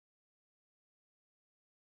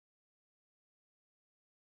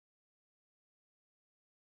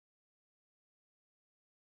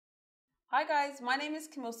Hi guys, my name is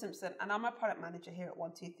Camille Simpson and I'm a product manager here at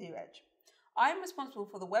 123reg. I am responsible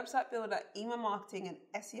for the website builder, email marketing and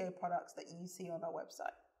SEO products that you see on our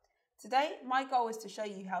website. Today, my goal is to show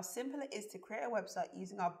you how simple it is to create a website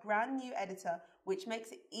using our brand new editor, which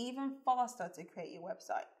makes it even faster to create your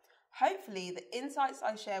website. Hopefully, the insights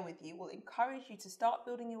I share with you will encourage you to start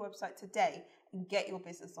building your website today and get your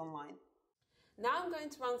business online. Now I'm going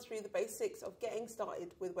to run through the basics of getting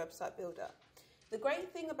started with Website Builder. The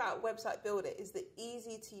great thing about Website Builder is the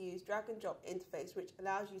easy to use drag and drop interface, which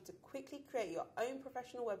allows you to quickly create your own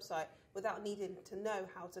professional website without needing to know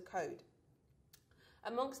how to code.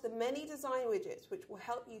 Amongst the many design widgets which will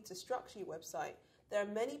help you to structure your website, there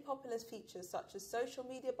are many popular features such as social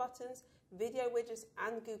media buttons, video widgets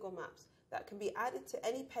and Google Maps that can be added to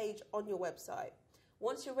any page on your website.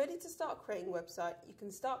 Once you're ready to start creating a website, you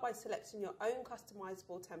can start by selecting your own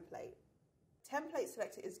customizable template. Template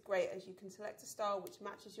Selector is great as you can select a style which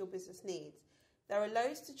matches your business needs. There are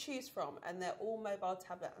loads to choose from and they're all mobile,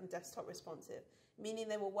 tablet and desktop responsive, meaning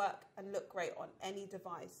they will work and look great on any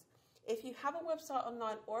device. If you have a website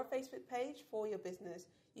online or a Facebook page for your business,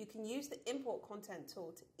 you can use the import content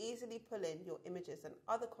tool to easily pull in your images and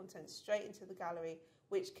other content straight into the gallery,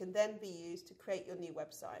 which can then be used to create your new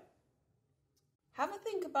website. Have a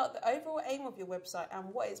think about the overall aim of your website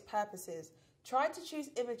and what its purpose is. Try to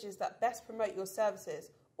choose images that best promote your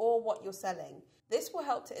services or what you're selling. This will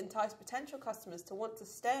help to entice potential customers to want to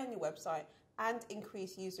stay on your website and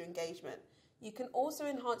increase user engagement. You can also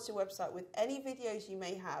enhance your website with any videos you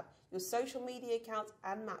may have, your social media accounts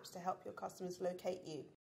and maps to help your customers locate you.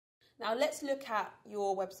 Now let's look at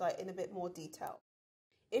your website in a bit more detail.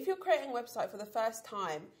 If you're creating a website for the first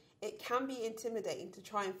time, it can be intimidating to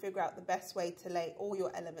try and figure out the best way to lay all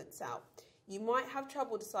your elements out. You might have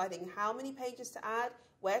trouble deciding how many pages to add,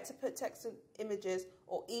 where to put text and images,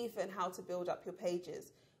 or even how to build up your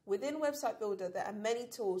pages. Within Website Builder, there are many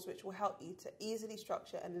tools which will help you to easily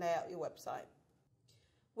structure and lay out your website.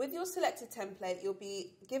 With your selected template, you'll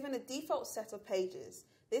be given a default set of pages.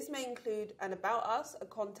 This may include an About Us, a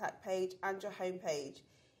contact page, and your home page.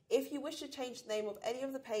 If you wish to change the name of any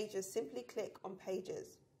of the pages, simply click on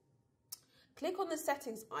Pages. Click on the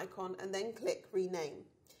settings icon and then click Rename.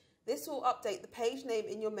 This will update the page name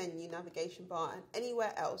in your menu navigation bar and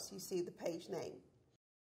anywhere else you see the page name.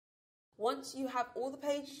 Once you have all the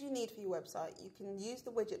pages you need for your website, you can use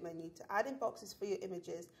the widget menu to add in boxes for your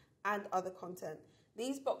images and other content.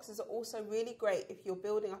 These boxes are also really great if you're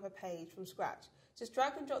building up a page from scratch. Just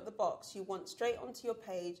drag and drop the box you want straight onto your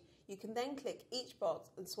page. You can then click each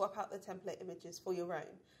box and swap out the template images for your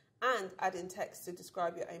own and add in text to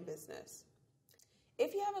describe your own business.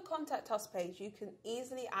 If you have a Contact Us page, you can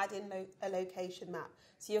easily add in a location map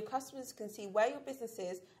so your customers can see where your business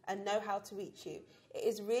is and know how to reach you. It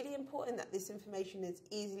is really important that this information is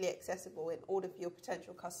easily accessible in order for your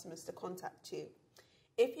potential customers to contact you.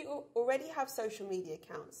 If you already have social media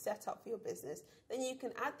accounts set up for your business, then you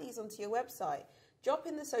can add these onto your website. Drop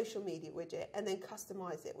in the social media widget and then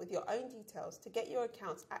customize it with your own details to get your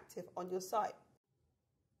accounts active on your site.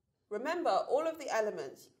 Remember, all of the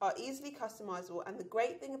elements are easily customizable, and the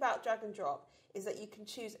great thing about drag and drop is that you can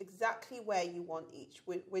choose exactly where you want each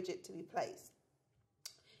widget to be placed.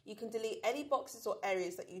 You can delete any boxes or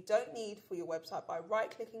areas that you don't need for your website by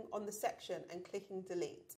right-clicking on the section and clicking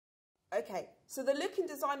delete. Okay, so the look and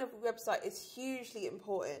design of your website is hugely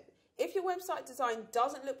important. If your website design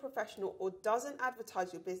doesn't look professional or doesn't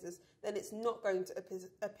advertise your business, then it's not going to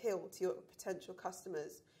appeal to your potential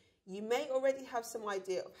customers. You may already have some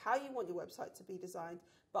idea of how you want your website to be designed,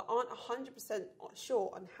 but aren't 100%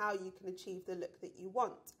 sure on how you can achieve the look that you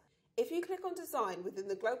want. If you click on Design within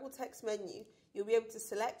the global text menu, you'll be able to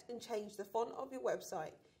select and change the font of your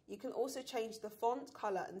website. You can also change the font,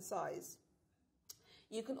 colour and size.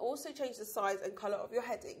 You can also change the size and colour of your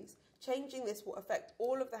headings. Changing this will affect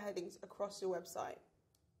all of the headings across your website.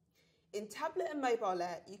 In tablet and mobile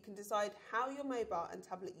layer, you can decide how your mobile and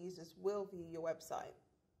tablet users will view your website.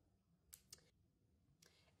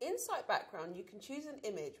 In Site Background, you can choose an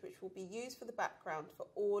image which will be used for the background for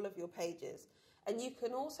all of your pages, and you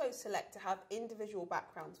can also select to have individual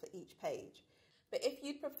backgrounds for each page. But if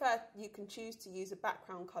you'd prefer, you can choose to use a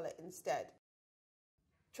background colour instead.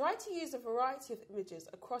 Try to use a variety of images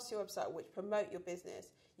across your website which promote your business.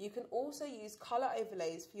 You can also use colour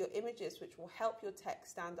overlays for your images which will help your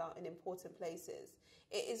text stand out in important places.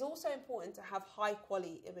 It is also important to have high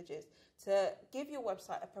quality images to give your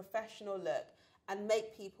website a professional look and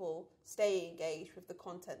make people stay engaged with the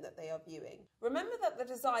content that they are viewing. Remember that the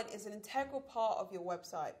design is an integral part of your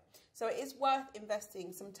website, so it is worth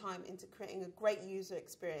investing some time into creating a great user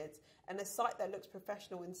experience and a site that looks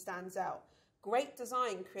professional and stands out. Great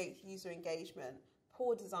design creates user engagement,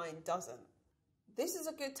 poor design doesn't. This is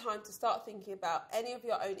a good time to start thinking about any of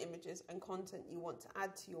your own images and content you want to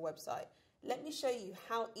add to your website. Let me show you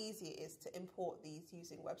how easy it is to import these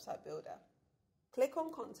using Website Builder. Click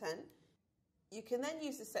on Content. You can then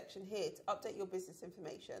use this section here to update your business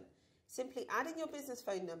information. Simply add in your business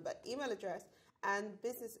phone number, email address, and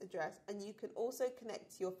business address, and you can also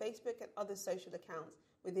connect to your Facebook and other social accounts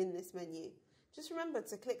within this menu. Just remember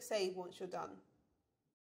to click Save once you're done.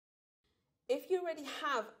 If you already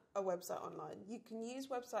have a website online, you can use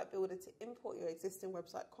Website Builder to import your existing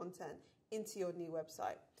website content into your new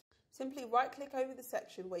website. Simply right-click over the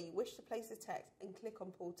section where you wish to place the text and click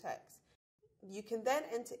on Pull Text. You can then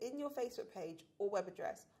enter in your Facebook page or web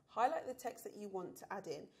address, highlight the text that you want to add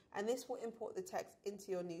in, and this will import the text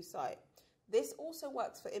into your new site. This also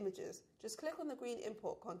works for images. Just click on the green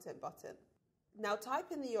Import Content button. Now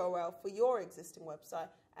type in the URL for your existing website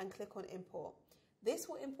and click on Import. This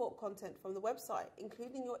will import content from the website,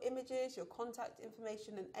 including your images, your contact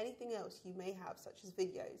information, and anything else you may have, such as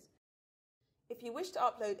videos. If you wish to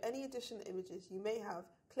upload any additional images you may have,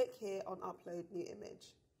 click here on Upload New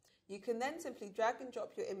Image. You can then simply drag and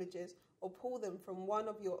drop your images or pull them from one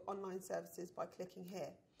of your online services by clicking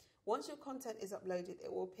here. Once your content is uploaded,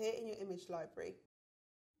 it will appear in your image library.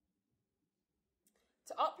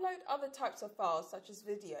 To upload other types of files, such as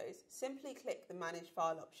videos, simply click the Manage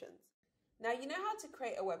File options. Now you know how to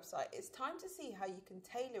create a website. It's time to see how you can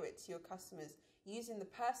tailor it to your customers using the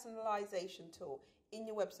personalization tool in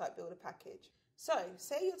your Website Builder package. So,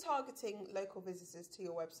 say you're targeting local visitors to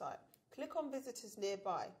your website. Click on Visitors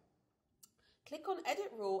Nearby. Click on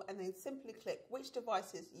Edit Rule and then simply click which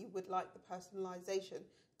devices you would like the personalization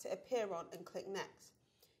to appear on and click Next.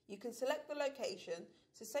 You can select the location.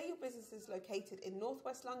 So say your business is located in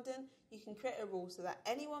Northwest London, you can create a rule so that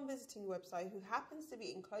anyone visiting your website who happens to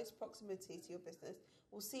be in close proximity to your business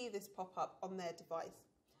will see this pop up on their device.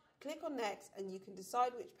 Click on Next and you can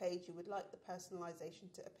decide which page you would like the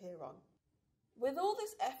personalization to appear on. With all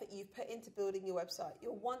this effort you've put into building your website,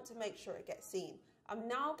 you'll want to make sure it gets seen. I'm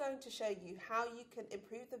now going to show you how you can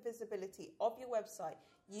improve the visibility of your website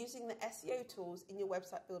using the SEO tools in your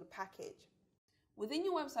Website Builder package. Within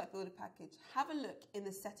your Website Builder package, have a look in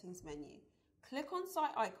the Settings menu. Click on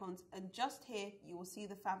Site Icons and just here you will see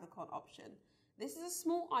the favicon option. This is a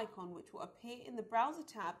small icon which will appear in the Browser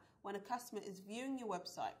tab when a customer is viewing your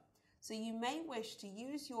website. So you may wish to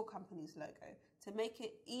use your company's logo to make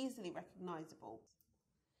it easily recognizable.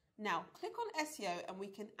 Now click on SEO and we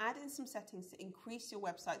can add in some settings to increase your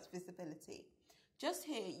website's visibility. Just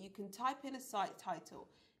here you can type in a site title.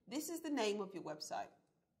 This is the name of your website.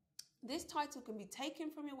 This title can be taken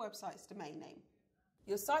from your website's domain name.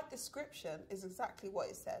 Your site description is exactly what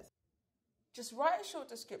it says. Just write a short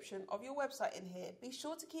description of your website in here. Be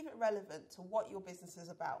sure to keep it relevant to what your business is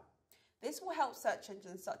about. This will help search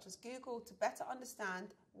engines such as Google to better understand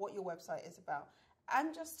what your website is about.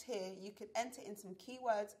 And just here, you can enter in some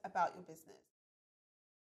keywords about your business.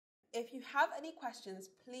 If you have any questions,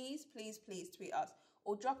 please tweet us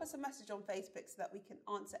or drop us a message on Facebook so that we can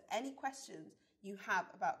answer any questions you have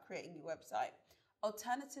about creating your website.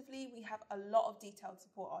 Alternatively, we have a lot of detailed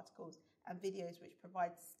support articles and videos which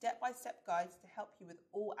provide step-by-step guides to help you with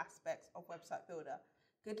all aspects of Website Builder.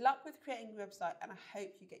 Good luck with creating your website and I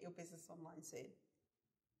hope you get your business online soon.